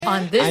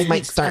On this I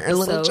might start a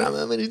little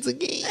drama, but it's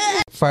okay.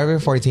 Friday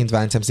 14th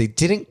Valentine's Day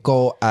didn't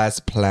go as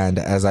planned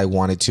as I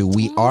wanted to.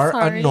 We are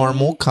a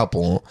normal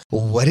couple.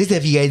 What is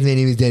up, you guys? My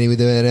name is Danny with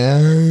the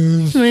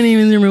badass. My name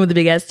is Rima with the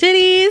big ass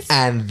titties.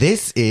 And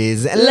this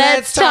is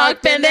Let's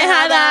Talk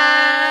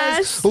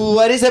Pendejadas.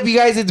 What is up, you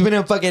guys? It's been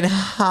a fucking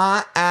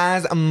hot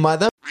ass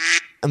mother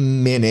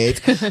minute.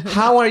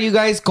 How are you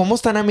guys? ¿Cómo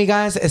están,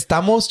 amigas?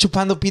 Estamos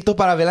chupando pito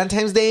para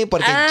Valentine's Day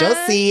porque yo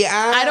sí.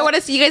 I don't want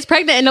to see you guys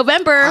pregnant in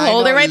November.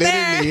 Hold it right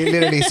there.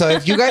 Literally. So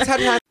if you guys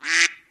had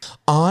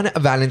on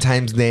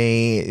Valentine's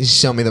Day,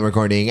 show me the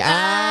recording.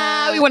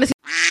 We want to see.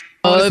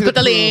 Put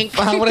the link.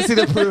 I want to see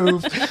the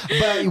proof.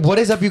 But what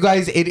is up, you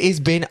guys? It has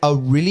been a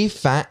really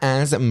fat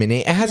ass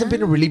minute. It hasn't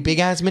been a really big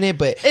ass minute,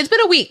 but it's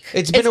been a week.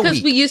 It's been a week.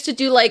 Because we used to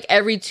do like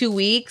every 2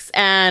 weeks,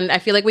 and I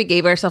feel like we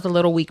gave ourselves a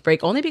little week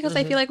break only because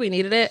I feel like we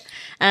needed it,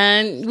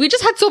 and we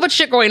just had so much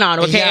shit going on.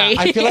 Okay, yeah,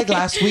 I feel like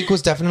last week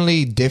was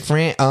definitely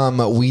different.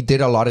 We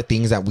did a lot of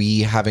things that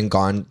we haven't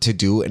gone to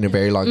do in a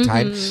very long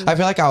time. I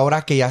feel like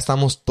ahora que ya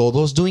estamos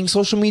todos doing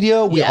social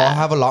media, we all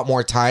have a lot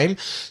more time.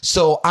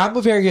 So I'm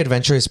a very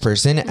adventurous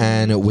person, and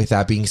with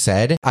that being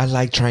said, I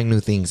like trying new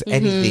things.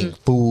 Anything,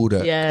 food,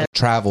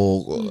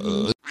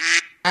 travel,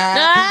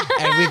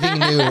 everything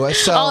new.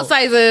 So all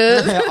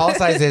sizes. All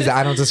sizes.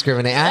 I don't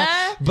discriminate.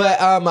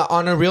 But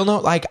on a real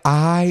note, like,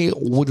 I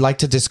would like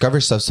to discover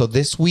stuff. So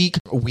this week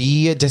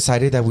we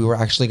decided that we were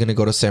actually going to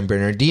go to San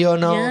Bernardino.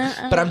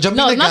 But I'm jumping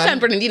the gun. No, not San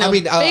Bernardino. I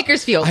mean,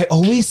 Bakersfield. I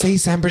always say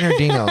San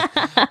Bernardino.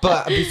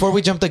 But before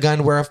we jump the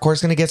gun, we're of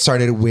course going to get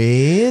started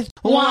with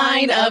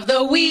Wine of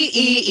the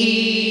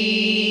Week.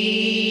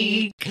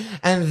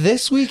 And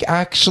this week,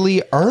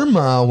 actually,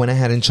 Irma went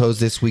ahead and chose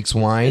this week's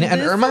wine.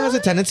 And Irma has a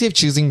tendency of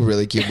choosing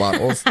really cute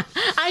bottles.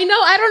 I know.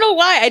 I don't know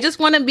why. I just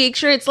want to make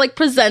sure it's like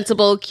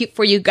presentable, cute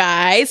for you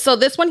guys. So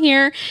this one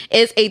here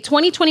is a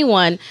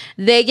 2021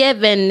 Delle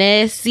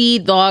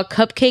Venesi Dog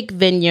Cupcake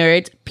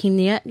Vineyard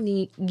Pinot.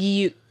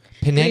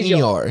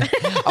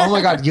 Oh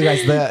my god, you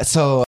guys!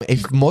 So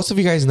if most of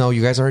you guys know,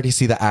 you guys already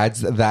see the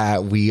ads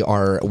that we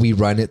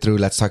run it through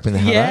Let's Talk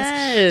Pendejadas.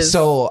 Yes.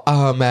 So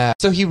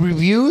so he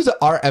reviews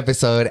our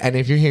episode, and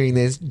if you're hearing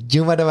this,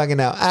 you might have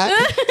know.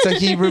 So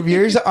he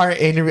reviews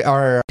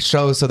our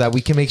show so that we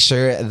can make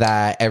sure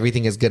that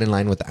everything is good in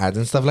line with the ads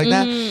and stuff like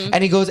that.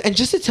 And he goes, and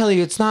just to tell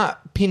you, it's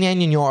not Pinot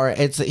Noir.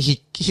 It's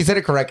he said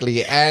it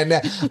correctly,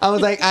 and I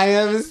was like, I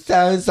am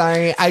so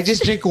sorry. I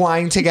just drink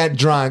wine to get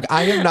drunk.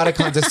 I am not a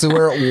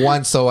connoisseur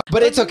once, so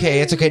but it's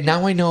okay. It's okay.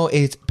 Now I know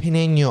it's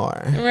Pinot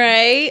Noir.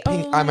 Right?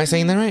 Am I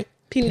saying that right?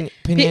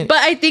 But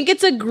I think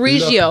it's a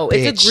Grigio. Look,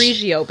 it's a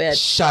Grigio, bitch.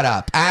 Shut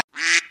up. I'm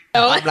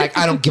like,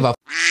 I don't give a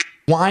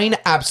wine.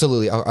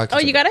 Absolutely. Oh,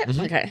 you got it?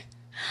 Okay.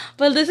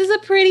 But this is a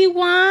pretty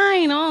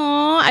wine.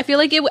 Oh, I feel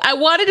like I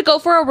wanted to go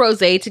for a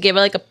rosé to give it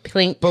like a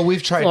pink. But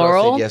we've tried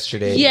floral rosé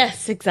yesterday.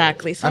 Yes,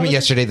 exactly. So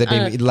yesterday, the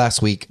day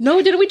last week.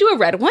 No, didn't we do a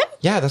red one?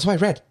 Yeah, that's why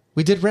red.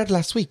 We did red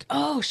last week.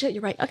 Oh shit,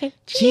 you're right. Okay.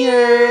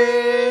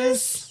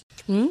 Cheers.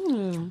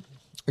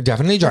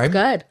 Definitely dry.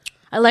 That's good.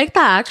 I like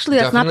that. Actually,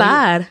 that's not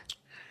bad.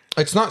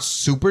 It's not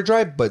super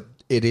dry, but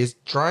it is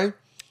dry.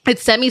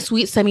 It's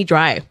semi-sweet,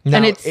 semi-dry. Now,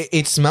 and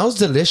it smells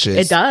delicious.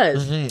 It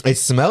does. It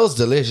smells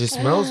delicious. It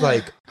smells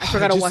like... I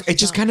forgot to wash it. It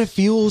just kind of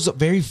feels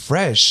very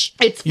fresh.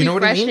 It's you know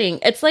refreshing. What I mean?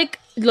 It's like,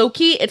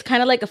 low-key, it's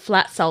kind of like a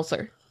flat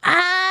seltzer.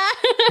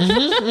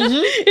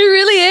 It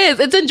really is.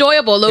 It's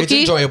enjoyable, low-key.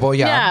 It's enjoyable,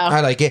 yeah.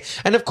 I like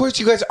it. And of course,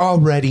 you guys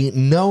already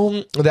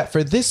know that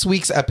for this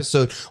week's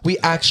episode, we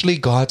actually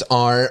got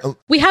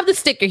we have the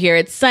sticker here.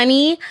 It's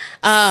Sunny.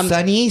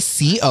 Sunny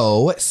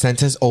CO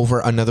sent us over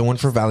another one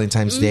for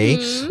Valentine's Day.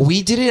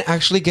 We didn't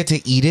actually get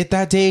to eat it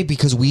that day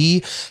because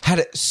we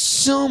had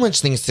so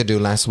much things to do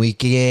last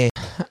week. Yeah.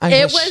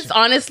 It was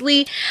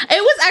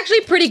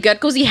actually pretty good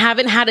because we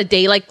haven't had a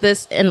day like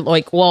this in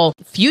a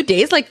few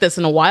days like this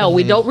in a while.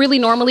 We don't really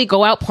normally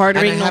go out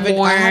partying no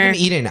more. I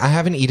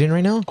haven't eaten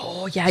right now.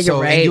 Oh yeah,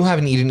 you're right. And you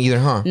haven't eaten either,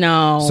 huh?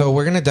 No. So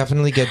we're gonna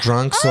definitely get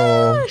drunk.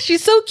 So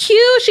she's so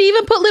cute. She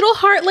even put little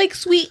heart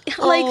sweet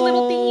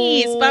little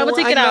thingies. But I'm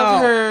gonna take it out.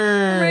 Love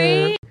her.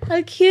 Right?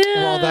 How cute.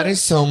 Well, that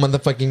is so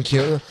motherfucking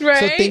cute. Right?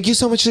 So thank you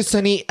so much to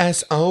Sunny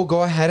SO.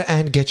 Go ahead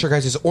and get your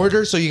guys'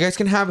 order so you guys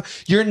can have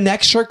your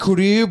next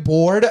charcuterie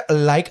board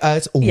like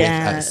us with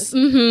us.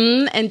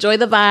 Enjoy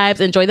the vibes.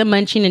 Enjoy the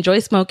munching. Enjoy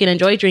smoking.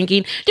 Enjoy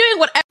drinking. Doing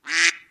whatever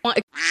you want.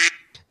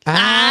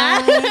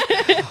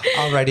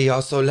 Alrighty,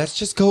 y'all. So let's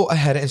just go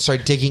ahead and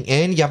start digging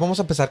in. Ya vamos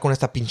a empezar con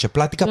esta pinche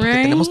plática porque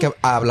tenemos que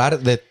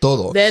hablar de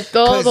todo. De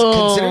todo.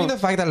 Considering the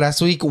fact that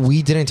last week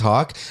we didn't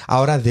talk,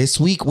 ahora this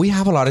week we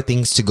have a lot of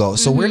things to go.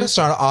 So we're going to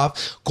start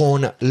off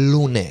con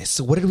lunes.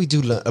 What did we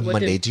do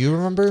Monday? Do you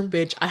remember?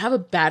 Bitch, I have a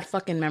bad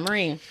fucking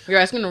memory. You're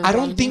asking the wrong I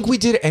don't think we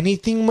did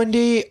anything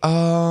Monday.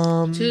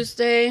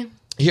 Tuesday.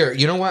 Here,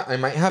 you know what? I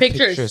might have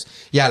pictures.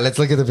 Yeah, let's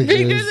look at the pictures.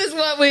 Pictures is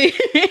what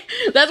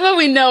that's what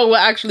we know what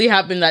actually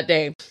happened that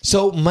day.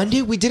 So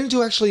Monday, we didn't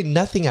do actually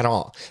nothing at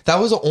all. That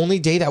was the only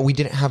day that we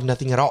didn't have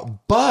nothing at all.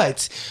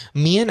 But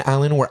me and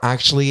Alan were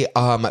actually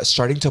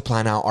starting to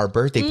plan out our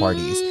birthday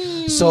parties.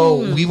 So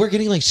we were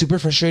getting like super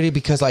frustrated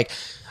because like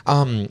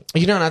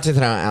not to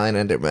throw Alan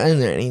under bus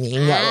or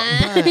anything,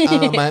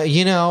 but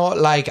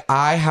like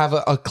I have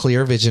a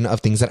clear vision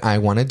of things that I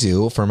want to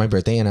do for my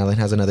birthday, and Alan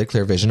has another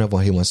clear vision of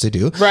what he wants to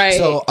do. Right.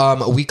 So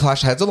we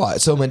clash heads a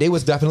lot. So Monday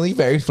was definitely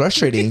very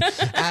frustrating,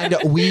 and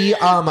we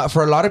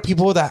for a lot of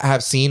people that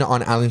have seen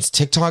on Alan's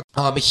TikTok,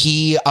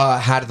 he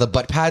had the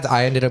butt pads.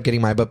 I ended up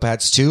getting my butt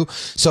pads too.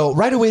 So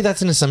right away,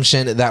 that's an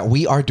assumption that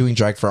we are doing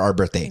drag for our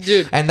birthday,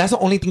 dude. And that's the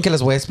only thing que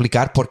les voy a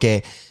explicar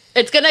porque.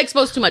 It's going to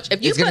expose too much.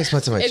 If you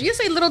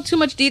say a little too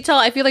much detail,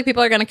 I feel like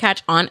people are going to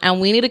catch on, and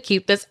we need to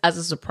keep this as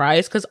a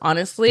surprise because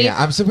honestly,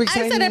 I'm super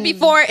excited. I said it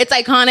before, it's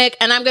iconic,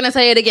 and I'm going to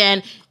say it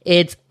again.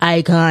 It's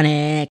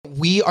iconic.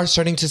 We are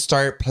starting to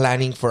start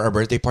planning for our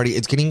birthday party.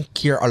 It's getting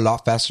here a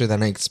lot faster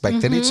than I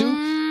expected it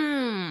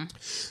to.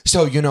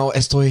 So,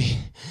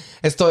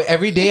 estoy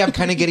every day I'm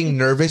kind of getting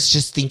nervous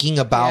just thinking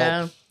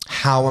about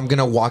how I'm going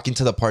to walk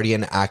into the party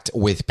and act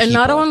with people. And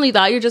not only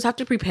that, you just have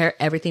to prepare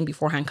everything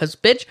beforehand because,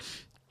 bitch,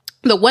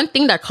 the one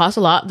thing that costs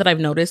a lot that I've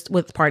noticed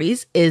with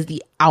parties is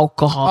the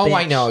alcohol. Oh, bitch.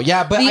 I know.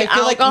 Yeah, but I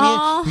feel like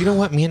you know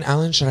what? Me and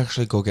Alan should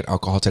actually go get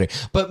alcohol today.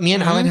 But me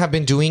and Alan have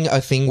been doing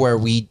a thing where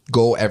we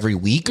go every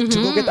week to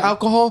go get the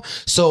alcohol,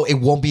 so it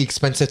won't be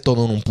expensive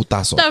todo en un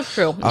putazo. That's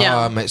true.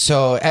 Yeah.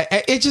 So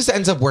it just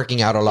ends up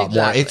working out a lot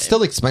more. It's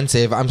still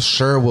expensive. I'm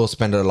sure we'll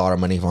spend a lot of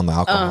money on the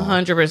alcohol.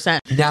 100%.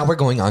 Now we're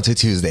going on to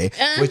Tuesday,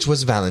 which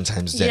was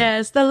Valentine's Day.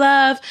 Yes,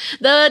 the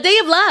day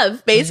of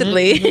love,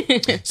 basically.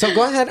 So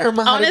go ahead,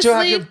 Irma. How did you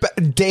have your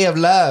day of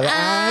love?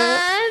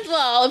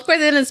 Well, of course,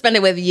 I didn't spend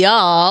it with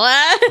y'all,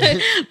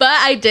 but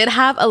I did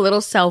have a little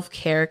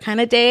self-care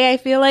kind of day. I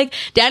feel like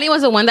Danny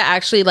was the one that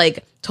actually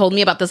like told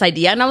me about this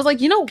idea, and I was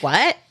like, you know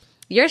what?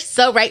 You're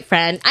so right,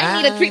 friend.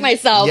 I need to treat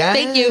myself. Yes.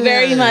 Thank you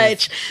very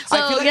much. So,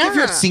 I feel like if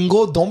you're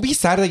single, don't be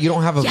sad that you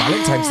don't have a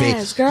Valentine's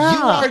Day. Girl. You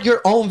are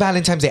your own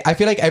Valentine's Day. I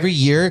feel like every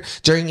year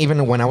during,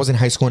 even when I was in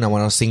high school and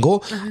when I was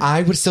single,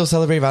 I would still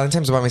celebrate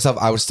Valentine's by myself.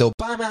 I would still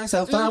by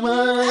myself.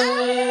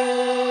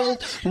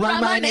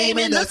 Write my name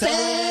in the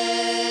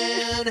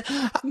sand.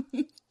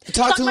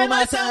 Talk to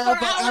myself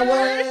for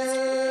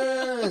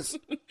hours.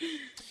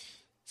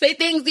 Say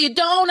things you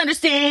don't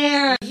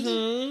understand.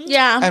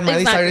 Yeah. And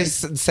Miley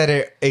Cyrus said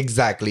it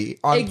exactly.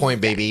 On point,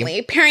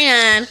 baby.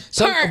 Period.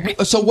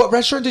 So what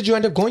restaurant did you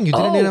end up going? You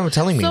didn't end up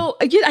telling me. So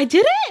I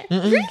didn't?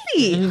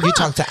 Really? You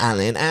talked to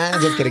Alan.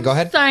 Just kidding. Go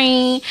ahead.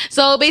 Sorry.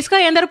 So basically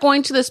I ended up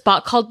going to the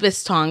spot called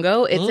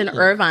Bistongo. It's in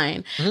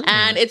Irvine.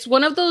 And it's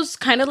one of those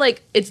kind of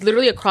like, it's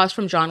literally across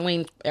from John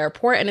Wayne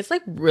Airport. And it's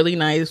like really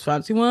nice,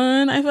 fancy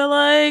one, I feel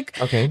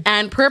like. Okay.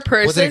 And per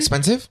person. Was it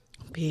expensive?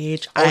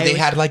 Bitch. They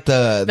had like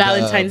the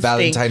Valentine's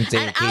Day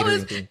and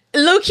catering thing.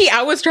 Low-key,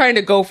 I was trying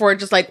to go for it,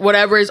 just like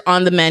whatever is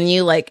on the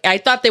menu. Like, I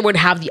thought they would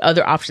have the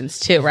other options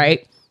too,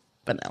 right?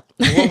 But no.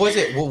 What was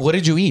it? What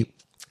did you eat?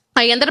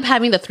 I ended up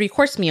having the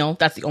 3-course meal.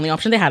 That's the only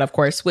option they had, of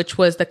course, which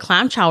was the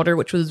clam chowder,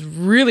 which was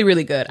really,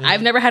 really good.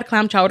 I've never had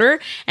clam chowder,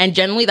 and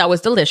generally that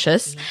was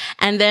delicious.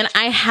 And then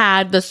I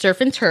had the surf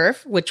and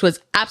turf, which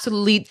was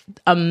absolutely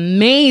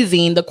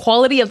amazing. The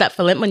quality of that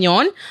filet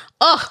mignon,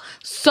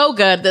 so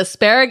good. The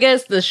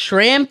asparagus, the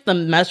shrimp, the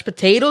mashed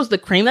potatoes, the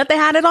cream that they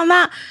had it on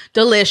that,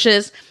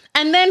 delicious.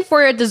 And then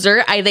for a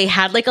dessert, they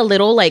had like a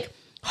little like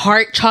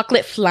heart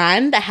chocolate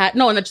flan that had,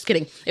 no, I'm just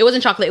kidding. It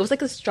wasn't chocolate. It was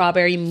like a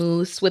strawberry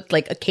mousse with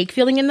like a cake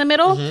filling in the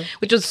middle,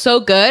 which was so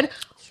good.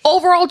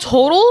 Overall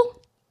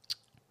total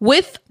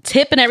with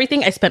tip and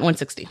everything, I spent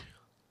 $160.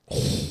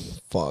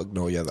 Fuck,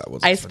 no, yeah, that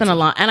was I spent a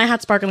lot. And I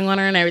had sparkling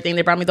water and everything.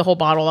 They brought me the whole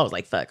bottle. I was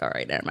like, fuck, all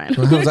right, never mind.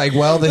 I was like,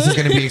 well, this is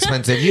going to be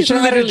expensive. You should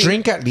have had a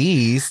drink at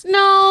least.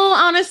 No,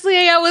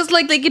 honestly, I was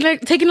like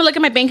taking a look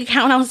at my bank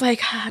account and I was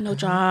like, no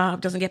job,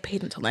 doesn't get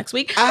paid until next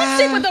week.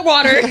 Let's stick with the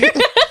water.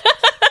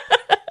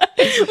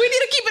 We need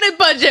to keep it in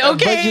budget,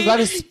 okay? But you got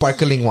a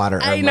sparkling water,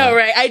 Irma. I know,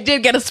 right? I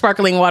did get a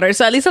sparkling water,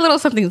 so at least a little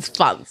something's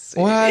fun.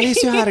 Well, at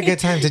least you had a good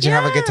time. Did you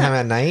have a good time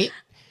at night?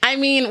 I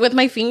mean, with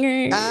my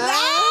fingers.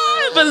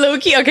 But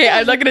low-key, okay,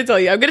 I'm not going to tell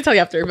you. I'm going to tell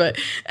you after, but...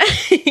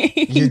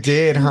 You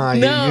did, huh?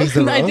 No, you used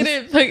the I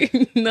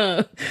didn't.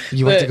 No.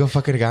 You went to go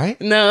fuck a guy?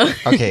 No.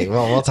 Okay,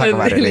 well, we'll talk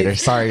about it later.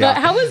 Sorry, y'all.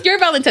 But how was your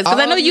Valentine's? Because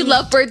I know you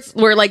lovebirds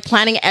were like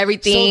planning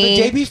everything. So the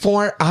day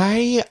before,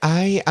 I'm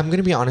going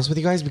to be honest with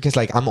you guys because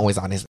like I'm always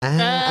honest.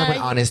 I'm an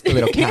honest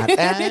little cat.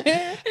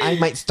 I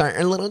might start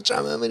a little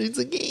drama, but it's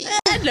okay.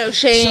 No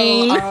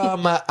shame. So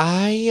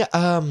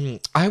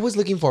I was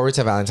looking forward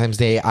to Valentine's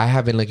Day. I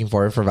have been looking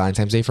forward for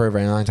Valentine's Day for a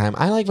very long time.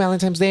 I like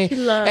Valentine's Day.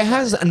 It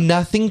has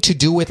nothing to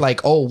do with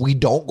like, oh, we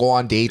don't go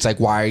on dates. Like,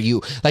 why are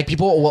you like,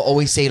 people will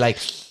always say like,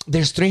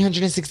 there's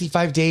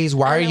 365 days.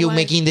 Why are you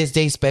making this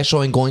day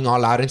special and going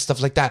all out and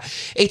stuff like that?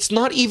 It's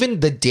not even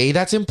the day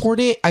that's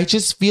important. I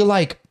just feel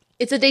like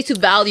it's a day to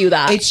value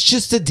that. It's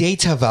just a day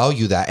to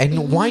value that.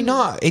 And why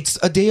not? It's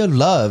a day of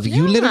love.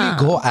 You literally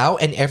go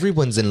out and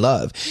everyone's in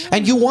love.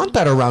 And you want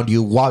that around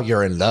you while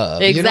you're in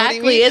love. Exactly. You know what I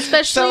mean?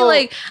 Especially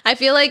like, I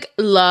feel like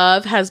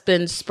love has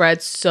been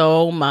spread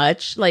so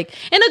much, like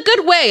in a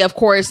good way, of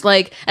course.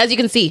 Like, as you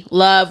can see,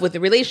 love with the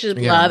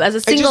relationship, love as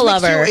a single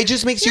lover. It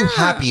just makes you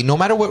happy. No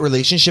matter what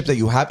relationship that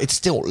you have, it's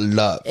still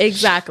love.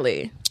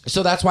 Exactly.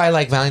 So that's why I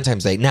like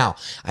Valentine's Day. Now,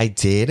 I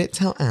did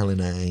tell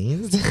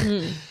Valentines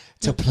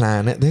to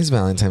plan this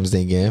Valentine's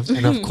Day gift.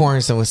 And of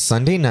course, it was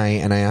Sunday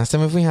night, and I asked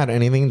him if we had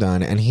anything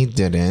done, and he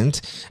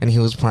didn't. And he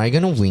was probably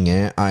going to wing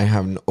it.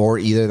 Or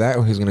either that,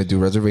 or he was going to do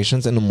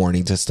reservations in the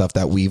morning to stuff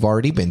that we've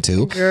already been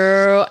to.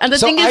 Girl. And the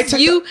So thing I is,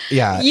 took you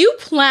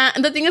plan.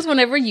 And the thing is,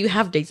 whenever you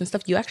have dates and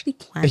stuff, you actually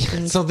plan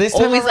things So this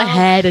time always around,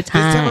 ahead of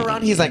time. This time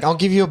around, he's like, I'll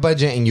give you a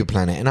budget and you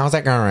plan it. And I was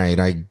like, all right,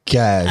 I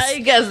guess.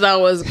 I guess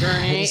that was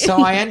great.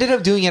 So I ended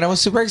up doing it. I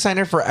was super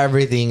excited for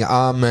everything.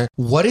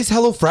 What is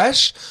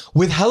HelloFresh?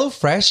 With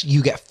HelloFresh,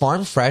 you get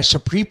farm fresh,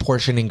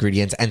 pre-portioned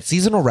ingredients and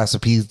seasonal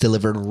recipes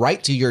delivered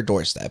right to your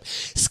doorstep.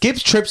 Skip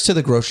trips to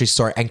the grocery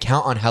store and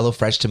count on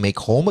HelloFresh to make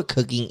home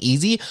cooking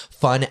easy,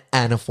 fun,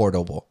 and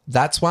affordable.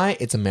 That's why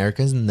it's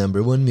America's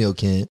 #1 meal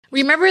kit.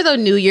 Remember the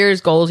New Year's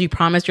goals you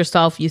promised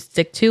yourself you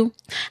stick to?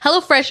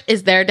 HelloFresh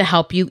is there to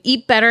help you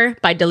eat better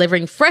by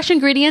delivering fresh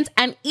ingredients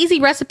and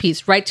easy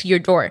recipes right to your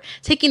door,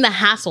 taking the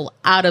hassle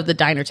out of the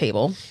diner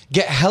table.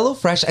 Get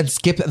HelloFresh and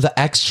skip the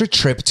extra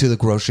trip to the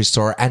grocery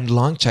store and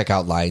long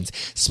checkout lines.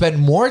 Spend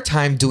more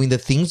time doing the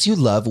things you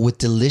love with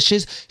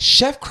delicious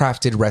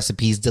chef-crafted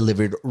recipes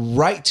delivered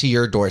right to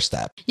your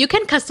doorstep. You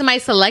can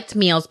customize select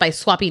meals by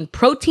swapping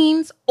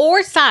proteins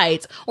or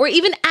sides, or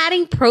even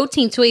adding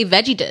protein to a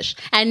veggie dish.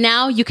 And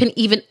now you can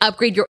even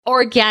upgrade your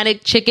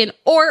organic chicken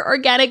or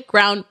organic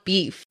ground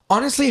beef.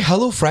 Honestly,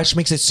 HelloFresh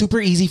makes it super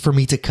easy for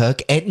me to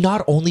cook. It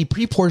not only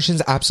pre-portions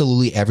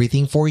absolutely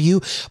everything for you,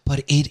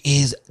 but it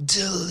is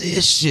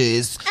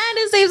delicious. And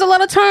it saves a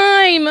lot of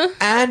time.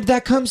 And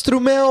that comes through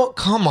mail.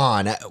 Come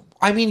on.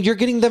 I mean, you're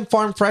getting them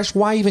farm fresh.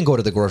 Why even go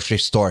to the grocery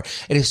store?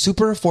 It is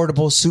super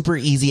affordable, super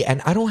easy, and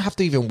I don't have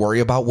to even worry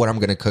about what I'm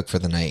going to cook for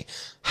the night.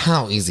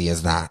 How easy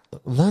is that?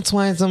 That's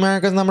why it's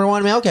America's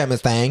 #1 meal kit,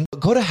 Miss Thang.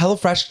 Go to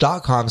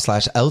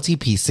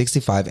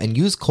HelloFresh.com/LTP65 and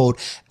use code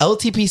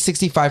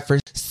LTP65 for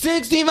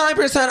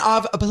 65%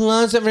 off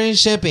plus free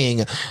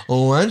shipping.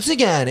 Once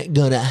again,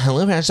 go to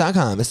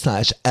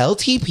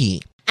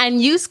HelloFresh.com/LTP.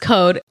 And use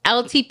code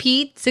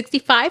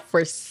LTP65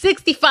 for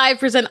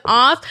 65%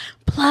 off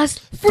plus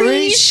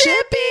free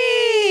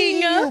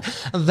shipping.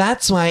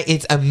 That's why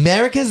it's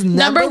America's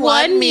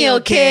 #1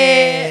 meal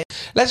kit.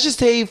 Let's just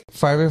say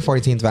Friday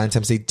 14th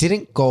Valentine's Day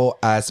didn't go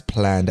as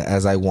planned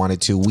as I wanted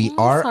to. We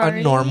are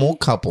a normal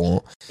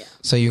couple. Yeah.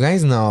 So you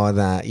guys know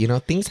that,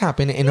 things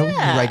happen in a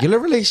regular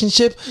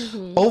relationship.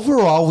 Mm-hmm.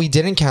 Overall, we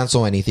didn't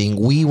cancel anything.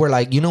 We were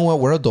like, you know what?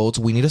 We're adults.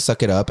 We need to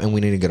suck it up and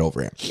we need to get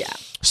over it. Yeah.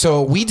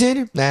 So we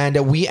did,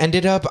 and we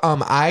ended up,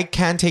 I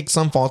can take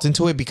some fault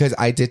into it because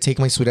I did take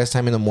my sweet ass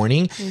time in the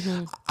morning.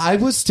 Mm-hmm. I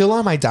was still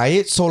on my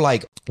diet. So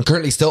I'm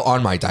currently still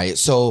on my diet.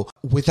 So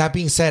with that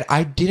being said,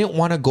 I didn't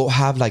want to go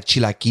have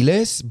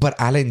chilaquiles, but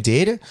Alan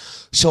did.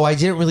 So I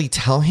didn't really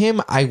tell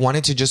him. I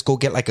wanted to just go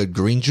get a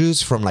green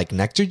juice from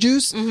Nectar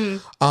Juice.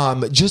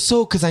 Mm-hmm. Just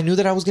so, because I knew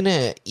that I was going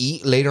to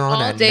eat later on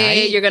all at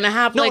day, night. You're going to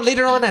have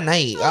later on at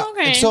night. Oh,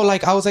 okay. So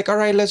I was like, all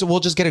right, we'll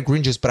just get a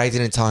green juice, but I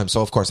didn't tell him.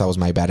 So of course that was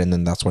my bad. And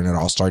then that's when it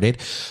all started.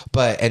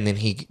 And then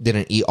he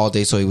didn't eat all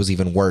day. So it was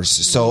even worse.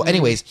 So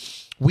anyways,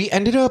 we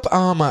ended up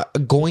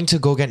going to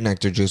go get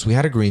Nectar Juice. We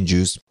had a green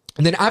juice.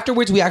 And then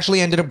afterwards, we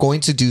actually ended up going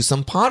to do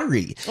some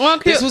pottery. Oh,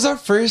 cute. This was our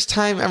first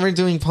time ever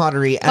doing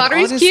pottery.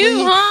 Pottery's honestly,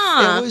 cute,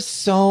 huh? It was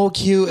so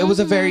cute. It was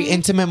a very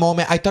intimate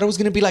moment. I thought it was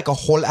going to be a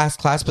whole ass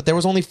class, but there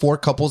was only 4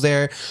 couples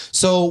there.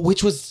 So,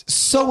 which was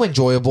so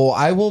enjoyable.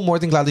 I will more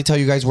than gladly tell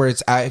you guys where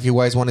it's at if you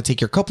guys want to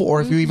take your couple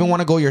or if you even want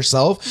to go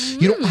yourself.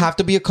 You don't have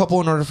to be a couple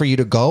in order for you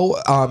to go.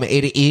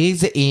 It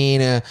is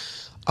in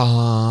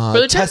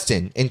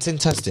Tustin. It's in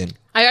Tustin.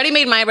 I already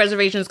made my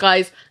reservations,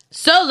 guys.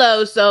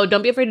 Solo, so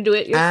don't be afraid to do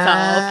it yourself.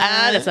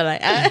 That's what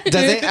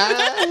Does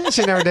it?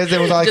 She never does.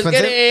 It was all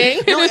expensive.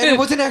 Kidding. No, and it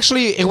wasn't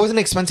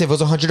expensive. It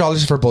was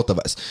 $100 for both of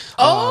us.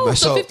 Oh,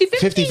 so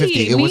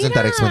 50-50. It wasn't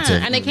that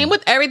expensive. And it came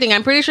with everything.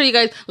 I'm pretty sure you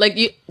guys,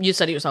 you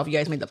said it yourself, you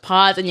guys made the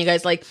pods and you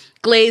guys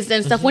glazed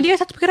and stuff. When do you guys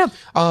have to pick it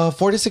up?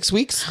 4 to 6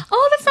 weeks.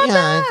 Oh, that's not bad.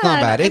 Yeah, it's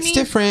not bad. It's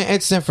different.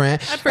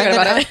 I forgot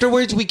about it.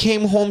 Afterwards, we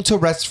came home to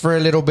rest for a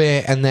little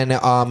bit, and then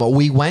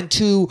we went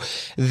to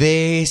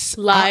this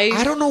live.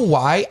 I don't know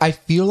why. I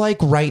feel like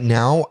right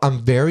now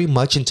I'm very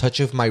much in touch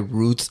with my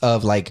roots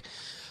of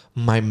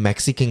my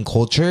Mexican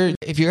culture.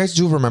 If you guys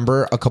do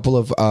remember a couple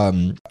of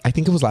I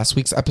think it was last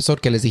week's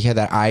episode que les dije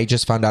that I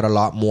just found out a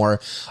lot more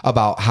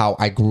about how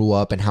I grew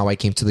up and how I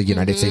came to the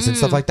United States and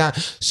stuff like that.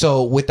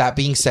 So with that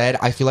being said,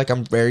 I feel like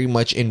I'm very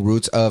much in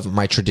roots of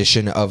my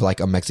tradition of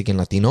a Mexican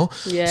Latino.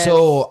 Yes.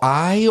 So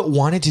I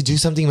wanted to do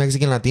something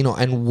Mexican Latino,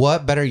 and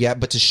what better yet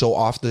but to show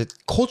off the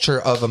culture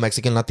of a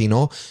Mexican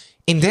Latino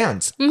in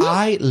dance.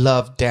 I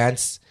love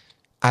dance.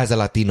 As a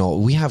Latino,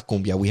 we have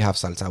cumbia, we have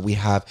salsa, we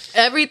have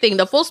everything,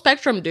 the full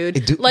spectrum, dude.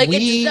 It's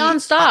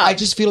nonstop. I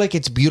just feel like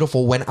it's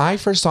beautiful. When I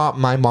first saw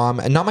my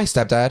mom, and not my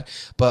stepdad,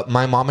 but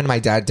my mom and my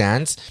dad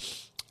dance,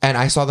 and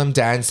I saw them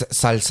dance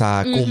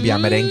salsa, cumbia,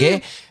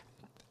 merengue,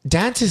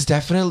 dance is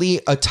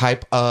definitely a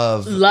type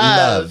of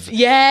love.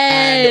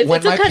 Yes. And when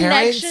it's a my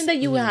connection parents- that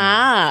you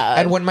have.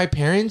 And when my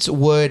parents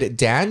would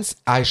dance,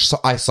 I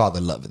saw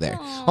the love there.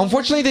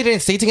 Unfortunately, they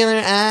didn't stay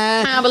together.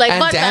 but like,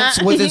 and fuck dance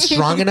that. wasn't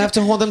strong enough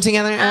to hold them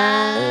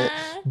together.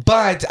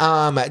 But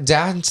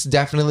dance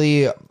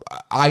definitely,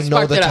 I know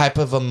Sparked the it up. type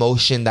of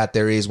emotion that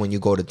there is when you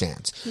go to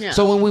dance. Yeah.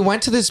 So when we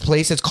went to this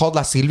place, it's called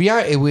La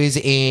Silvia. It was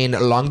in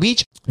Long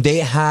Beach. They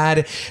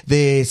had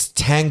this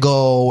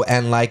tango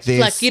and like this...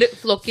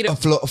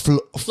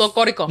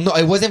 Flocorico. No,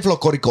 it wasn't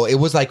flocorico. It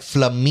was like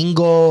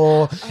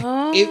flamingo.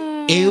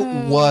 It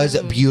was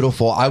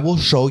beautiful. I will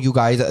show you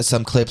guys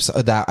some clips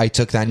that I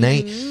took that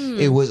night.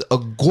 It was a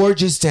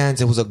gorgeous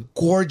dance. It was a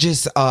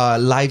gorgeous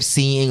live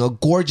singing, a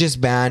gorgeous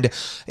band,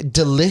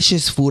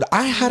 delicious food.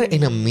 I had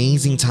an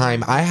amazing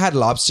time. I had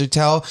lobster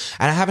tail,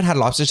 and I haven't had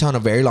lobster tail in a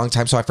very long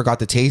time, so I forgot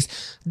the taste.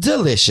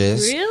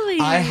 Delicious. Really?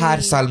 I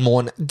had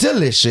salmon.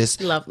 Delicious.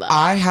 Love that.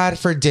 I had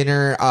for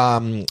dinner,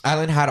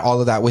 Alan had all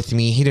of that with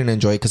me. He didn't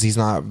enjoy it because he's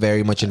not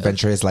very much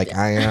adventurous like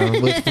I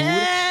am with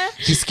food.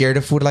 He's scared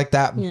of food like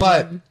that.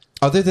 But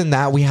other than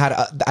that, we had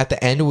at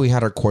the end we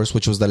had our course,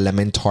 which was the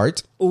lemon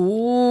tart.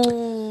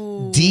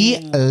 Ooh.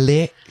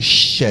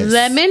 Delicious.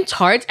 Lemon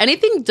tarts,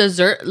 anything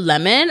dessert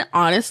lemon,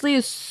 honestly,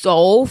 is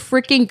so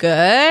freaking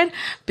good,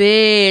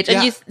 bitch.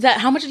 And Yeah.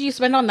 how much did you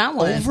spend on that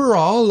one?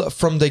 Overall,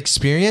 from the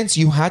experience,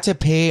 you had to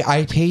pay.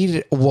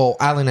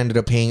 Alan ended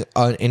up paying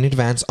in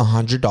advance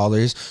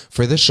 $100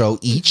 for the show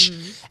each.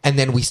 And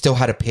then we still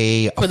had to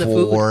pay for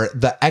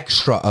the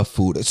extra of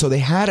food. So they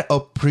had a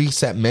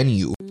preset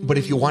menu. But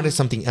if you wanted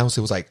something else,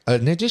 it was like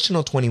an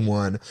additional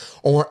 21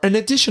 or an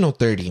additional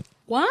 30.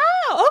 Wow.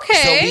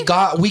 Okay.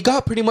 So we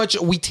got pretty much,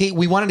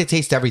 we wanted to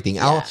taste everything.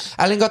 Yeah.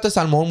 Alan got the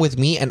salmon with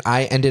me, and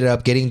I ended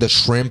up getting the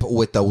shrimp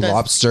with the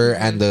lobster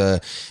and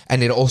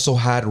it also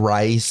had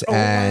rice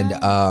and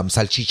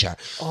salchicha.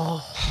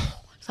 Oh,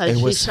 it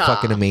was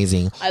fucking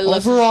amazing. I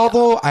love Overall,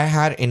 though, I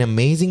had an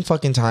amazing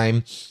fucking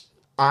time.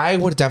 I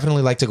would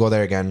definitely like to go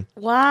there again.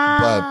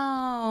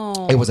 Wow.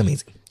 But it was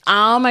amazing.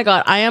 Oh my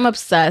God, I am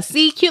obsessed.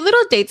 See, cute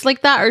little dates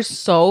like that are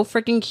so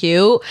freaking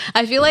cute.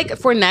 I feel like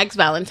for next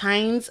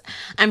Valentine's,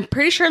 I'm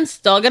pretty sure I'm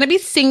still going to be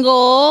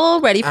single,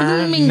 ready for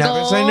the mingle.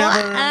 Never say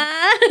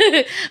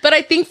never. But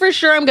I think for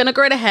sure I'm going to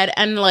go right ahead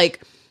and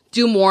like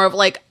do more of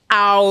like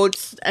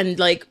out and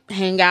like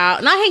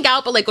not hang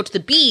out, but like go to the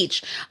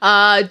beach,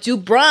 do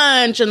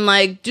brunch and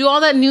like do all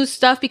that new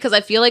stuff, because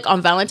I feel like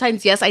on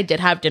Valentine's, yes, I did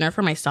have dinner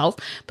for myself,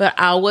 but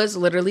I was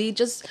literally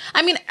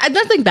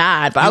nothing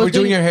bad, but I was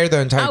doing your hair the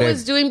entire day. I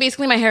was doing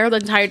basically my hair the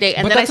entire day,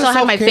 and But then I that's a still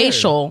had my self-care.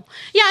 facial.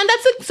 Yeah, and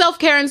that's like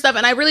self-care and stuff,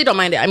 and I really don't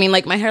mind it. I mean,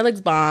 like, my hair looks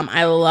bomb.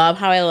 I love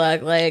how I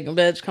look. Like,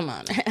 bitch, come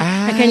on.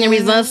 Can you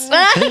resist?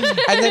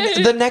 And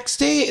then the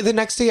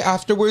next day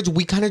afterwards,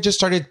 we kind of just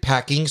started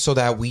packing so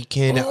that we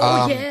can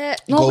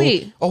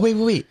Wait. Oh,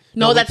 wait.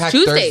 No, we that's packed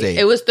Tuesday. Thursday.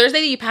 It was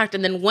Thursday that you packed,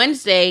 and then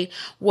Wednesday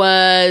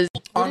was...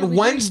 On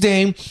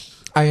Wednesday,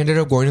 I ended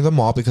up going to the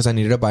mall because I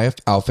needed to buy an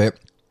outfit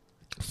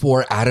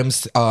for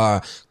Adam's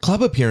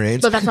club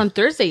appearance. But that's on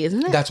Thursday,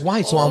 isn't it? That's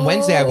why. So on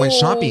Wednesday, I went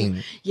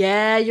shopping.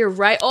 Yeah, you're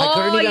right. I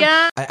couldn't even-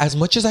 Yeah. As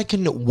much as I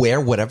can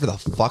wear whatever the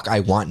fuck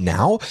I want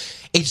now,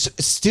 it's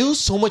still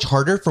so much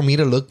harder for me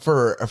to look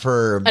for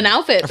An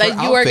outfit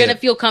that you are going to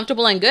feel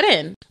comfortable and good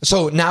in.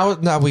 So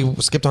now we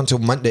skipped on to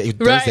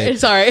Thursday. Right,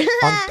 sorry.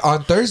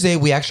 on Thursday,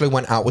 we actually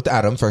went out with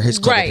Adam for his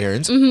club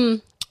appearance.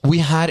 We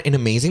had an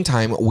amazing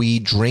time. We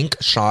drank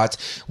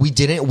shots. We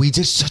did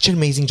such an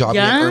amazing job, me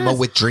and Irma,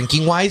 with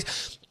drinking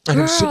wise. And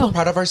I'm super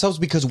proud of ourselves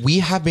because we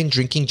have been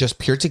drinking just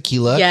pure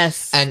tequila.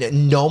 Yes.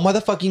 And no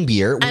motherfucking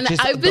beer. And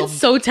I've been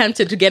so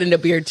tempted to get into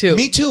beer too.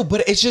 Me too,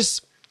 but it's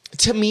just...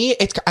 To me,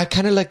 I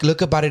kind of like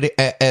look about it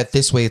at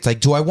this way. It's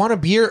like, do I want a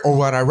beer or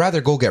would I rather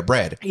go get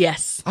bread?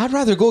 Yes. I'd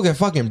rather go get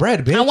fucking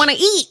bread, bitch. I want to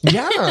eat.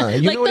 Yeah.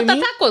 You like know what I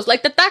mean?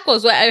 Like the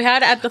tacos what I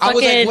had at the fucking... I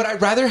was like, would I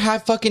rather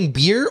have fucking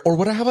beer or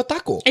would I have a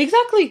taco?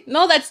 Exactly.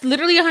 No, that's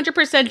literally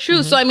 100%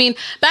 true. So, I mean,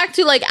 back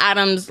to like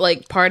Adam's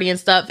like party and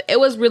stuff. It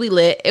was really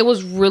lit. It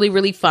was really,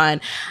 really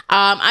fun.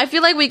 I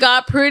feel like we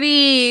got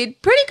pretty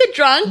good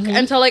drunk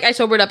until like I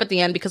sobered up at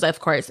the end because, of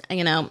course,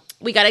 you know,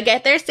 we got to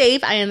get there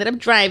safe. I ended up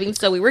driving,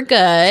 so we were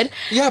good.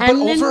 Yeah, but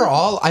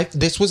overall,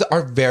 this was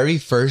our very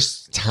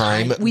first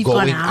time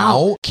going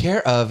out.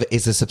 Care of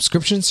is a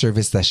subscription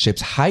service that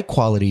ships high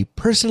quality,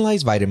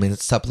 personalized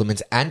vitamins,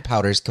 supplements, and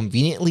powders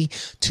conveniently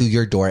to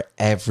your door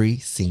every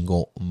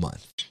single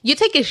month. You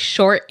take a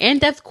short,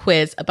 in-depth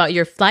quiz about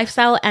your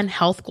lifestyle and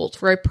health goals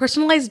for a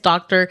personalized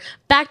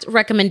doctor-backed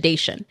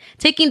recommendation,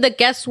 taking the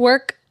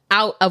guesswork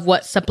out of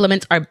what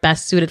supplements are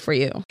best suited for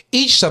you.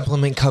 Each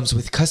supplement comes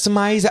with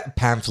customized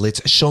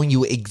pamphlets showing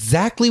you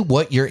exactly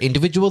what your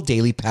individual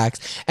daily packs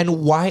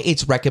and why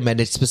it's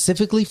recommended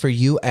specifically for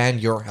you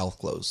and your health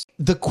goals.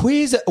 The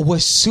quiz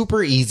was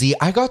super easy.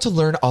 I got to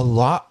learn a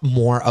lot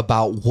more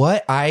about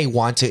what I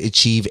want to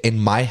achieve in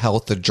my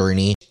health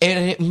journey.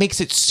 And makes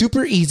it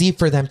super easy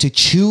for them to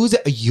choose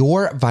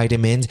your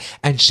vitamins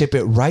and ship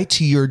it right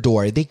to your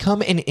door. They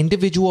come in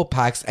individual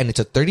packs, and it's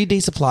a 30-day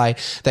supply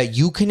that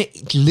you can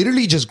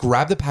literally just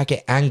grab the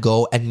packet and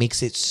go, and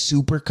makes it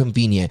super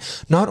convenient.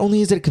 Not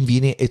only is it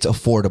convenient, it's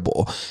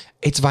affordable.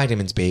 It's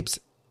vitamins, babes.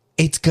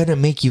 It's gonna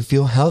make you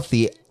feel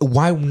healthy.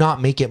 Why not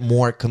make it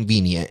more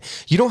convenient?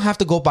 You don't have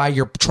to go buy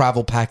your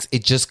travel packs.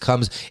 It just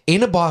comes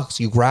in a box.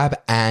 You grab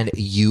and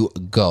you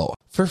go.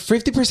 For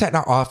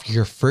 50% off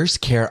your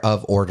first Care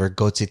of order,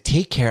 go to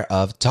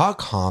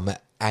takecareof.com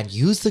and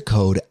use the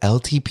code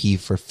LTP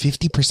for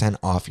 50%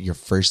 off your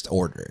first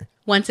order.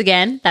 Once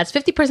again, that's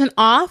 50%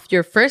 off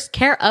your first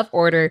Care of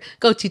order.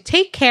 Go to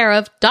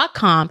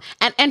takecareof.com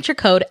and enter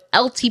code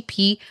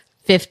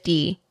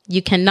LTP50.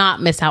 You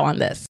cannot miss out on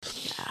this.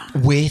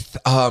 With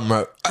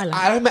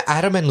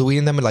Adam and Louis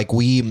and them, like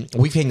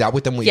we've hanged out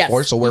with them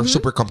before, so we're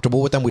super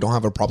comfortable with them. We don't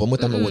have a problem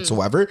with them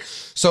whatsoever.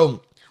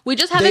 So we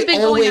just haven't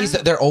been going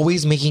out. They're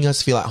always making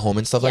us feel at home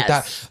and stuff like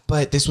that.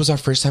 But this was our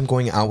first time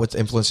going out with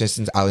influencers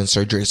since Alan's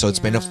surgery. So it's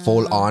been a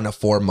full on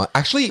 4 months.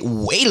 Actually,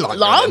 way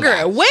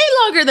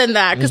longer than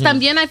that. Because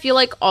también I feel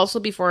like also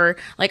before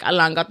like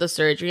Alan got the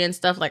surgery and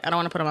stuff, like I don't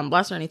want to put him on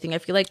blast or anything. I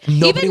feel like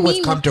nobody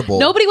was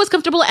comfortable.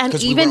 And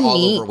even we were all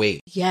me.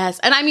 overweight. Yes.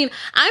 And I mean,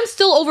 I'm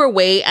still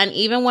overweight. And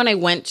even when I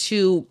went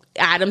to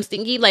Adam's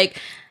thingy, like,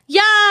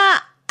 yeah,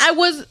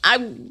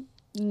 I'm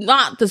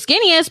not the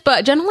skinniest,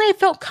 but generally I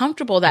felt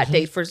comfortable that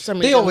day for some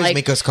reason. They always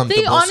make us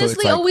comfortable. They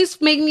honestly always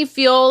make me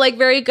feel like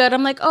very good.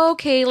 I'm like, oh,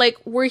 okay, like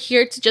we're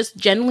here to just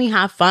genuinely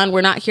have fun.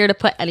 We're not here to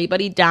put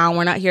anybody down.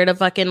 We're not here to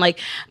fucking like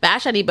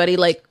bash anybody.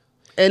 Like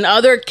in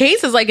other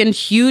cases, like in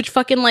huge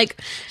fucking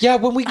like. Yeah,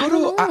 when we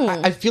go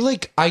I feel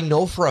like I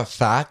know for a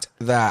fact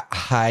that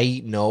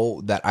I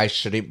know that I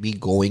shouldn't be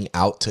going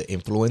out to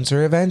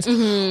influencer events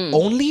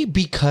only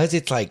because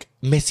it's like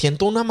me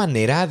siento una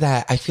manera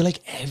that I feel like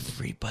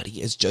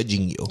everybody is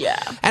judging you.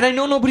 Yeah. And I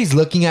know nobody's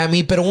looking at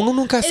me, pero uno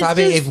nunca sabe.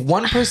 If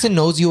one person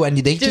knows you and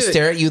they just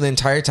stare at you the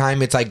entire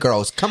time, it's like,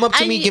 girls, come up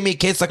to me, give me a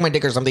kiss, like my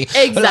dick or something.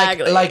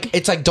 Exactly. Like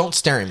it's like, don't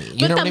stare at me.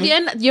 You know what I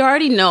mean? You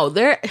already know.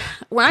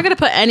 We're not going to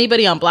put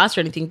anybody on blast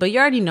or anything, but you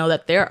already know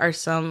that there are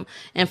some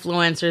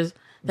influencers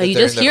that you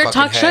just hear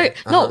talk shit.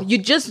 No, you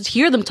just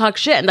hear them talk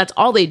shit, and that's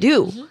all they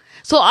do.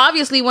 So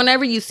obviously,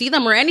 whenever you see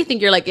them or anything,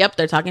 you're like, yep,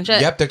 they're talking shit.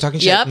 Yep, they're talking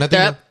shit. Yep,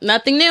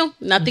 nothing new.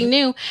 Nothing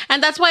new.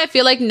 And that's why I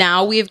feel like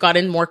now we've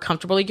gotten more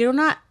comfortable. Like, you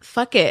know what?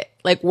 Fuck it.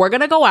 Like, we're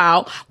going to go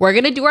out. We're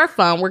going to do our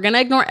fun. We're going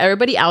to ignore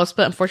everybody else.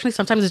 But unfortunately,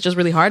 sometimes it's just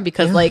really hard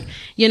because, like,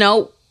 you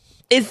know,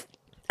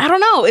 I don't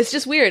know. It's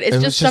just weird.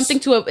 It's just something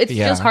it's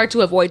just hard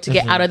to avoid to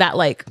get out of that,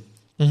 like,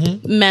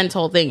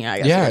 mental thing, I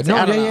guess.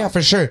 Yeah,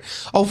 for sure.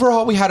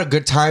 Overall, we had a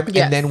good time.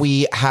 Yes. And then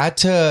we had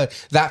to,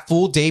 that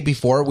full day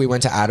before we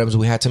went to Adam's,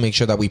 we had to make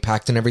sure that we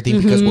packed and everything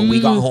because when we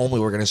got home,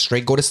 we were going to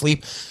straight go to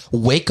sleep,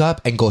 wake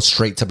up, and go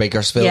straight to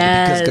Bakersfield.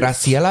 Because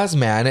Gracielas,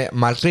 man,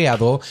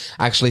 Malcriado,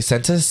 actually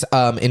sent us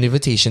an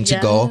invitation to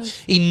go.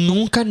 Y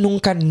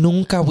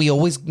nunca, we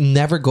always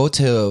never go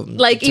to,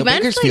 like, events.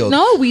 Bakersfield.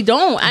 No, we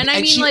don't. And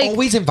I mean, she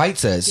always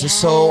invites us.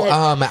 So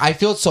I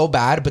feel so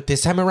bad, but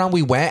this time around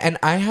we went and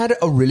I had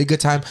a really good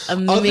time.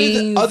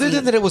 Amazing. Other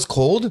than that it was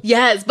cold.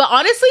 Yes, but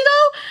honestly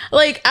though,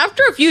 like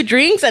after a few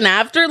drinks and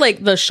after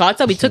like the shots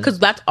that we took, because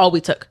that's all we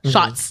took,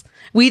 shots.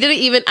 We didn't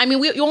even, I mean,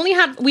 we only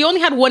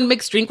had one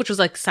mixed drink, which was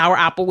like sour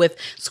apple with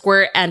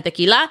squirt and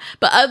tequila.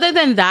 But other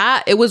than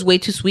that, it was way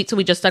too sweet, so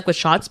we just stuck with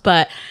shots.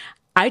 But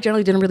I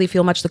generally didn't really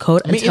feel much the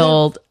cold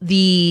until towards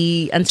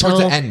the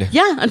end.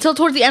 Yeah, until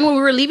towards the end when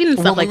we were leaving and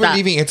stuff like that. When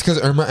we were leaving, it's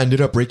because Irma ended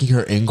up breaking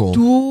her ankle.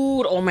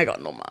 Dude, oh my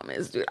god, no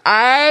mames, dude.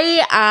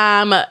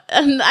 I'm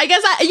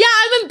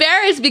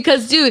embarrassed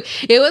because, dude,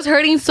 it was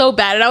hurting so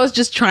bad and I was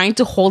just trying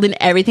to hold in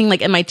everything,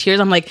 like in my tears.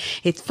 I'm like,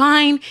 it's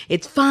fine,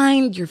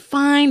 you're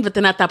fine. But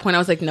then at that point I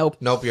was like, nope,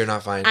 you're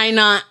not fine.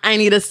 I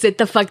need to sit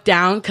the fuck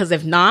down because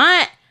if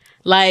not,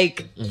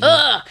 like,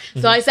 ugh.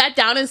 So I sat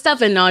down and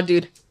stuff and no,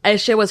 dude.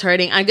 Shit was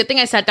hurting. A good thing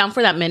I sat down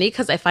for that many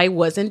because if I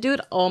wasn't,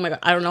 dude, oh my god,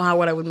 I don't know how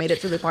I would have made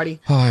it to the party.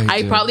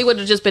 I probably would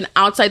have just been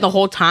outside the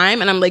whole time,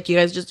 and I'm like, you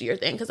guys just do your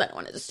thing because I don't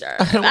want to disturb.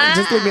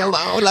 Just leave me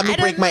alone. Let me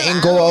break my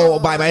ankle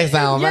by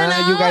myself. You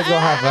guys go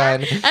have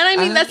fun. And I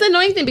mean, that's the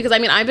annoying thing because I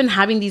mean, I've been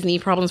having these knee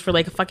problems for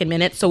like a fucking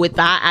minute. So with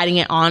that, adding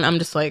it on, I'm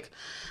just like,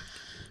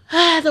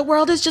 the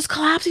world is just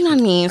collapsing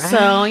on me.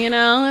 So you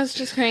know, it's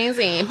just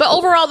crazy. But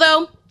overall,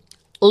 though,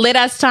 lit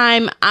ass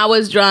time. I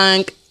was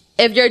drunk.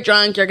 If you're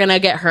drunk, you're gonna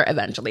get hurt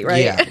eventually,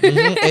 right? Yeah.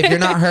 If you're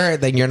not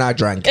hurt, then you're not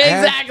drunk.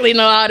 Exactly.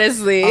 No,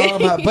 honestly.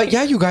 But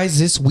yeah, you guys,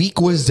 this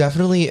week was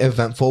definitely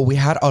eventful. We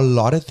had a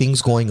lot of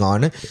things going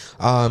on.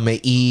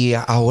 Y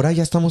ahora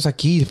ya estamos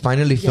aquí,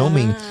 finally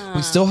filming.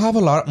 We still have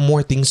a lot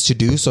more things to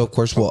do, so of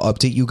course we'll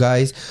update you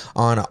guys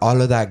on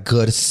all of that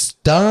good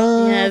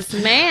stuff. Yes,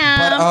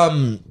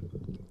 ma'am. But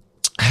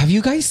have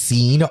you guys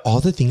seen all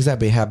the things that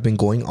have been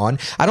going on?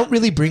 I don't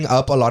really bring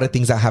up a lot of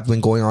things that have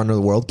been going on in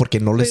the world porque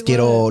no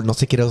quiero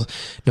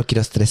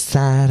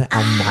estresar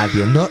a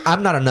nadie. No,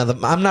 I'm not a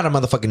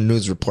motherfucking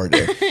news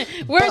reporter.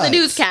 We're the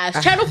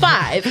newscast, Channel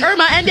 5,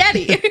 Irma and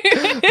Daddy.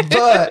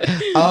 But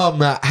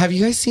have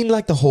you guys seen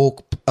like the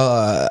whole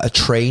a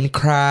train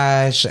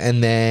crash,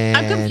 and then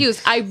I'm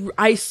confused.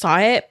 I saw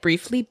it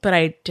briefly, but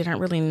I didn't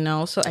really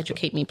know. So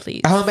educate me,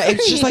 please.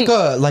 It's just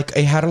like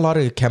it had a lot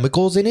of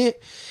chemicals in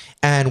it.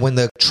 And when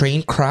the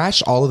train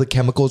crashed, all of the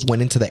chemicals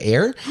went into the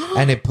air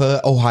and it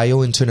put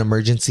Ohio into an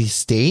emergency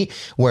state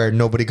where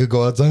nobody could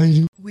go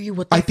outside. Wait,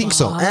 what the I think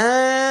so.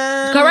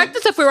 Correct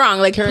us if we're wrong.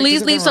 Like,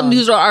 please leave some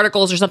news or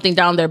articles or something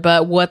down there.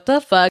 But what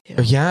the fuck?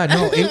 Yeah,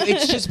 no,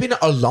 it's just been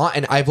a lot.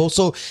 And I've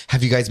also,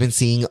 have you guys been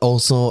seeing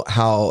also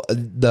how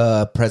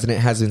the president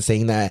has been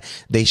saying that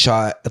they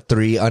shot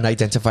 3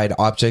 unidentified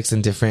objects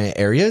in different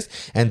areas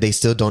and they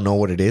still don't know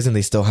what it is and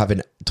they still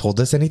haven't told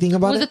us anything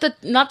about it? Was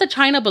it not the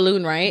China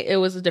balloon, right? It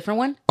was a different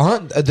one?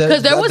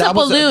 Because there was a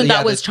balloon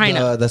that was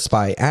China. The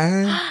spy.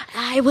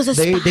 It was a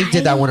spy. They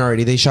did that one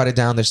already. They shot it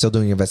down. They're still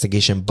doing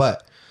investigation.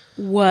 But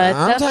I'm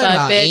talking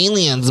about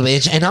aliens,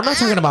 bitch. And I'm not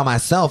talking about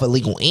myself,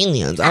 illegal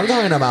aliens. I'm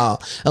talking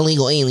about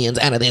illegal aliens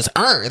out of this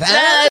earth.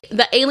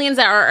 The aliens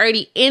that are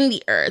already in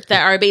the earth,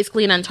 that are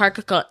basically in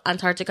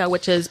Antarctica,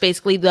 which is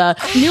basically the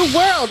new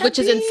world, which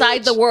is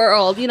inside the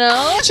world, you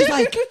know? She's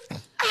like...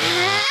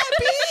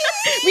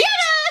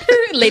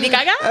 Lady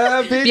Gaga,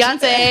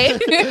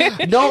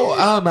 Beyonce.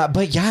 No,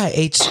 but yeah,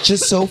 it's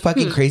just so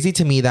fucking crazy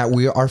to me that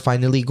we are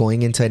finally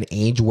going into an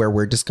age where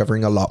we're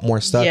discovering a lot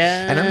more stuff,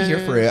 and I'm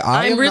here for it.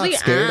 I am really not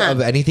scared of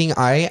anything.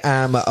 I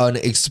am an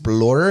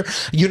explorer.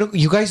 You know,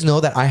 you guys know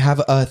that I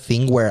have a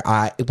thing where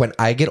when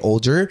I get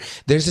older,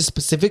 there's a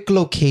specific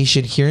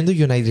location here in the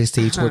United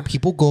States where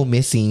people go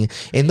missing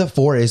in the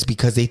forest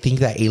because they think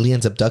that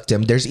aliens abduct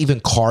them. There's even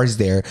cars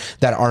there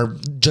that are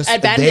just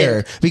abandoned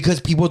there because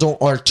people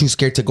are too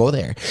scared to go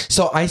there.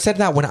 So I said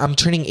that when I'm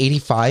turning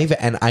 85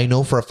 and I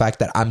know for a fact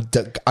that I'm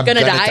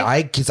gonna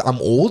die because I'm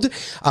old,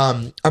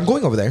 I'm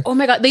going over there. Oh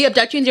my God. They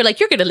abduct you and you're like,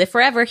 you're gonna live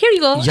forever. Here you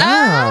go.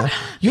 Yeah.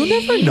 You'll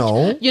never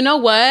know. You know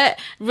what?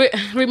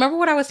 Remember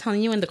what I was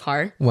telling you in the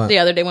car the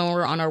other day when we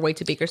were on our way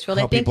to Bakersfield?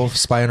 How people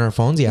spy on our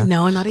phones? Yeah.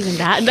 No, not even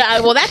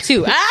that. Well, that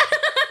too.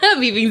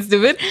 Me being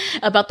stupid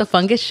about the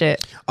fungus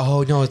shit.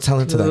 Oh no, tell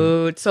it to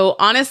them. So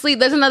honestly,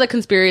 there's another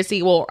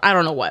conspiracy. Well, I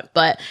don't know what,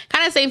 but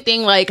kind of same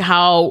thing, like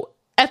how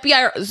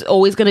FBI is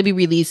always going to be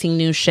releasing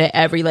new shit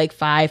every like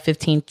 5,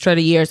 15,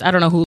 30 years. I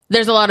don't know who.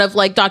 There's a lot of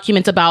like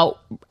documents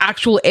about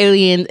actual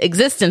alien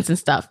existence and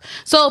stuff.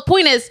 So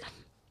point is,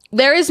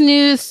 there is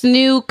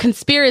new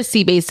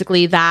conspiracy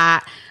basically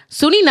that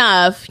soon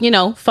enough, you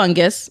know,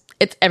 fungus,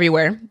 it's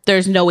everywhere.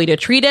 There's no way to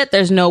treat it.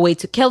 There's no way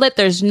to kill it.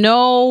 There's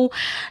no,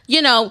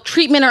 you know,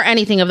 treatment or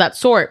anything of that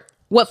sort.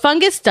 What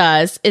fungus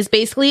does is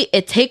basically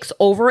it takes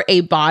over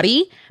a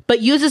body,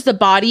 but uses the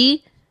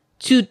body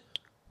to,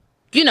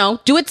 you know,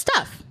 do its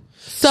stuff.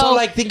 So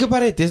like think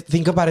about it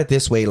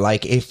this way.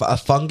 Like if a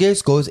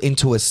fungus goes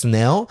into a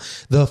snail,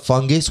 the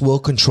fungus will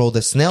control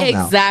the snail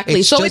now. Exactly.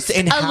 It's so just it's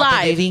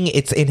inhabiting alive.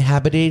 It's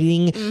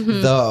inhabiting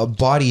the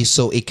body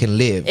so it can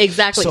live.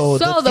 Exactly. So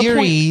the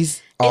theories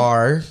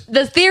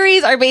the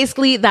theories are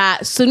basically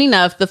that soon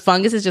enough the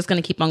fungus is just going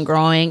to keep on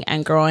growing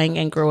and growing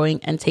and growing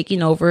and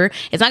taking over.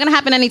 It's not going to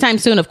happen anytime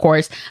soon, of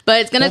course,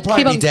 but it's going to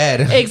keep on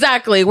dead.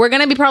 Exactly. We're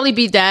going to probably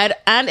be dead,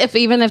 and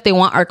even if they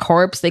want our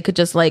corpse, they could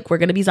just like, we're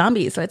going to be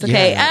zombies, so it's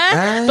okay.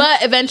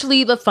 But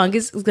eventually the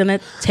fungus is going to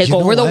take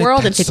over the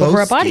world and take over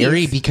our bodies.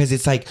 Scary because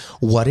it's like,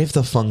 what if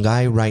the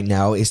fungi right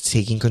now is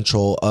taking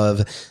control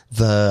of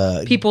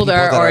the people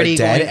that are already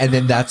dead, and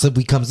then that's what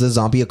becomes the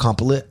zombie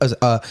apocalypse,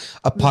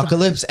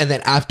 and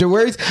then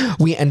afterwards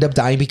we end up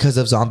dying because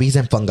of zombies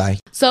and fungi.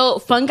 So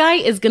fungi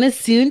is gonna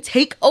soon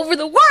take over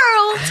the world.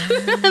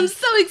 I'm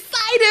so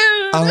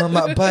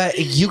excited. But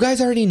you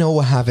guys already know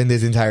what happened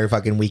this entire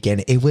fucking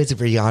weekend. It was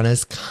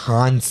Rihanna's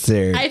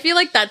concert. I feel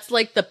like that's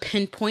like the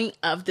pinpoint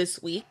of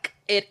this week.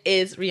 It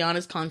is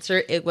Rihanna's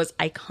concert. It was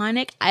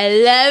iconic. I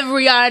love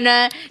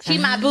Rihanna. She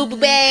my boo-boo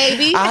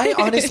baby. I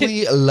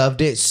honestly loved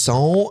it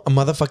so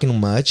motherfucking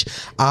much.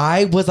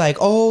 I was like,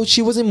 oh,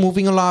 she wasn't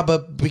moving a lot,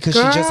 but because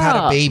she just had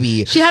a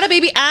baby. She had a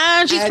baby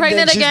and she's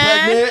pregnant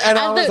again. And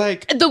I was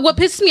like... What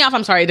pissed me off,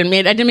 I'm sorry, I didn't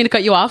mean to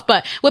cut you off,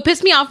 but what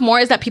pissed me off more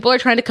is that people are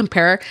trying to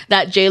compare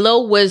that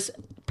J-Lo was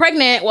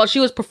pregnant while she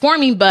was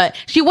performing, but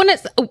she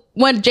wasn't.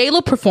 When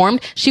J-Lo performed,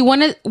 she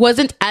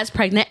wasn't as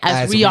pregnant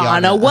as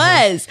Rihanna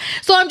was.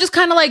 So I'm just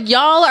kind of like,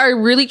 y'all are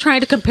really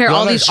trying to compare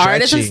all these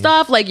artists and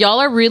stuff. Like y'all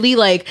are really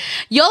like,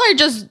 y'all are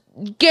just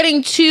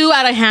getting too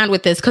out of hand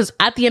with this, because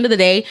at the end of the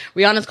day,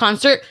 Rihanna's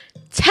concert,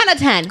 10 out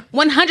of 10,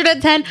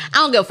 110. I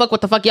don't give a fuck what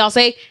the fuck y'all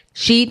say.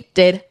 She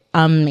did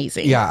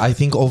amazing. Yeah, I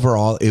think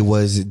overall it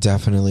was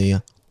definitely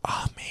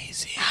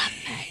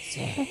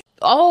amazing.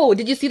 Oh,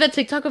 did you see that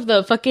TikTok of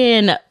the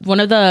fucking one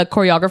of the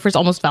choreographers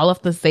almost fell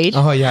off the stage?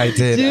 Oh yeah, I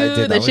did.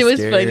 Dude, that shit was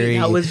funny.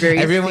 That was very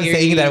Everyone scary.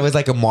 saying that it was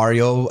like a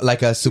Mario,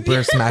 like a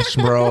Super Smash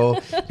Bro,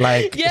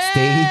 like yes,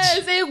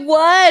 stage. It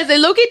was. And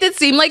low-key did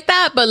seem like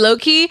that, but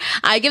low-key,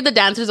 I give the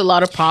dancers a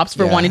lot of props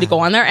for wanting to go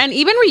on there. And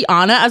even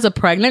Rihanna as a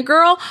pregnant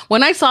girl,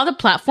 when I saw the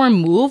platform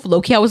move,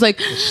 low-key, I was like,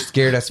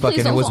 scared as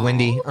fucking. It was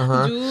windy.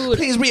 Dude.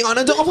 Please,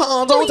 Rihanna,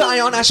 don't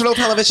die on national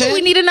television. We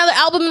need another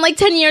album in like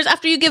 10 years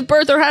after you give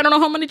birth, or I don't know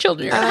how many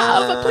children you're gonna have.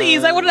 have.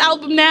 Please, I want an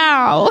album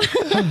now.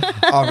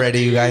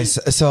 Alrighty, you guys.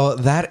 So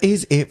that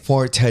is it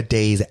for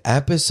today's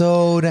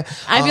episode.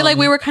 I feel like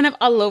we were kind of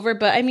all over,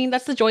 but I mean,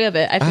 that's the joy of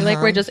it. I feel like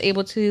we're just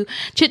able to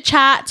chit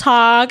chat,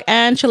 talk,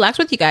 and chillax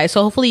with you guys.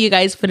 So hopefully you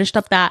guys finished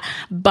up that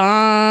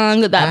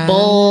bong, that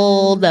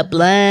bowl, the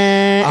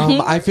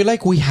blunt. I feel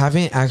like we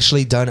haven't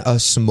actually done a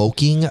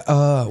smoking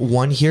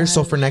one here.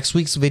 So for next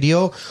week's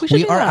video,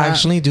 we are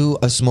actually do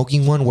a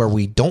smoking one where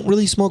we don't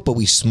really smoke, but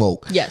we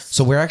smoke. Yes.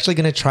 So we're actually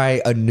going to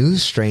try a new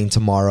strain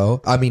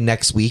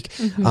next week.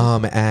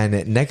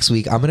 And next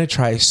week, I'm going to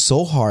try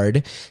so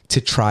hard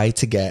to try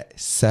to get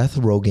Seth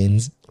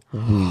Rogen's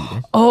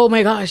weed. Oh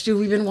my gosh, dude,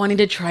 we've been wanting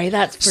to try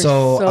that for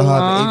so long.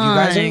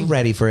 If you guys are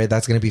ready for it,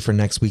 that's going to be for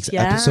next week's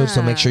episode.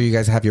 So make sure you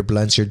guys have your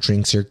blunts, your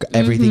drinks, your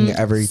everything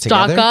together.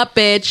 Stock up,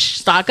 bitch.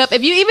 Stock up.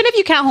 Even if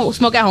you can't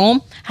smoke at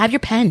home, have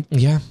your pen.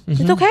 Yeah.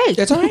 It's okay.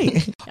 It's all right.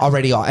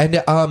 Alrighty, y'all.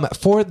 And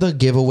for the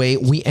giveaway,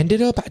 we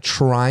ended up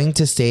trying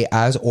to stay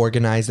as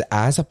organized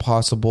as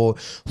possible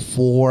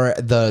for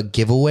the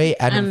giveaway.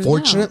 And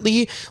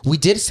unfortunately, we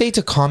did say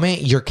to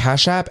comment your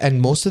Cash App,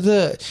 and most of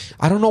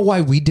I don't know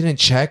why we didn't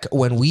check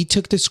when we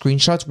took the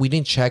screenshots. We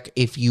didn't check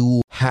if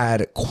you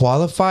had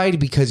qualified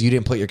because you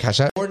didn't put your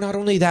Cash App. Or not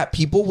only that,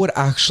 people would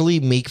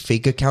actually make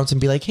fake accounts and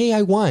be like, hey,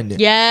 I won.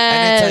 Yes.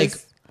 And it's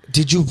like,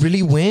 did you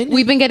really win?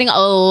 We've been getting a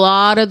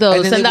lot of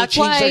those. And then that's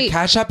why their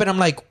Cash App, and I'm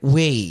like,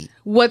 wait,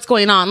 what's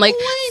going on? Like,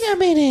 wait a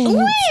minute.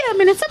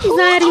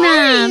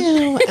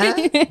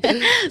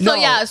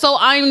 So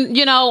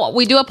I'm,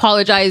 we do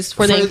apologize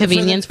for the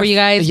inconvenience for you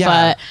guys,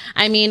 but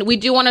I mean, we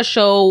do want to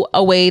show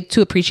a way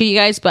to appreciate you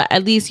guys, but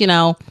at least,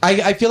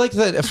 I feel like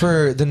that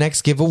for the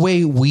next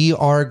giveaway, we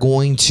are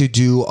going to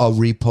do a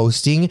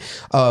reposting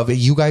of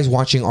you guys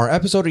watching our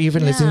episode or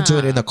even listening to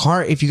it in the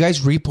car. If you guys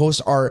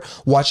repost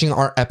watching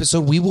our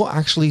episode, we will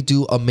actually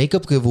do a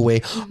makeup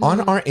giveaway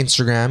on our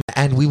Instagram,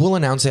 and we will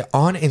announce it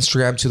on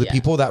Instagram to the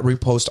people that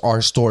repost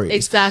our stories.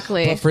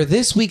 Exactly. But for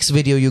this week's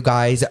video, you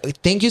guys,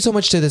 thank you so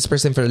much to this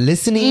person for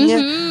listening.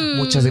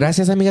 Muchas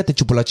gracias, amiga. Te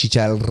chupo la chicha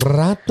al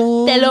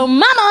rato. Te lo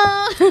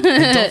mama.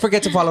 And don't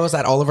forget to follow us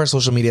at all of our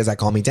social medias at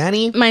Call Me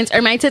Danny. Mine's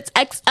are my tits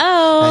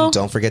XO. And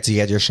don't forget to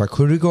get your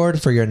charcuterie board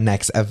for your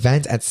next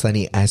event at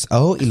Sunny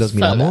SO. Y los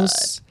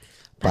miramos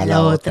para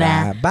la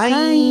otra.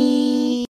 Bye.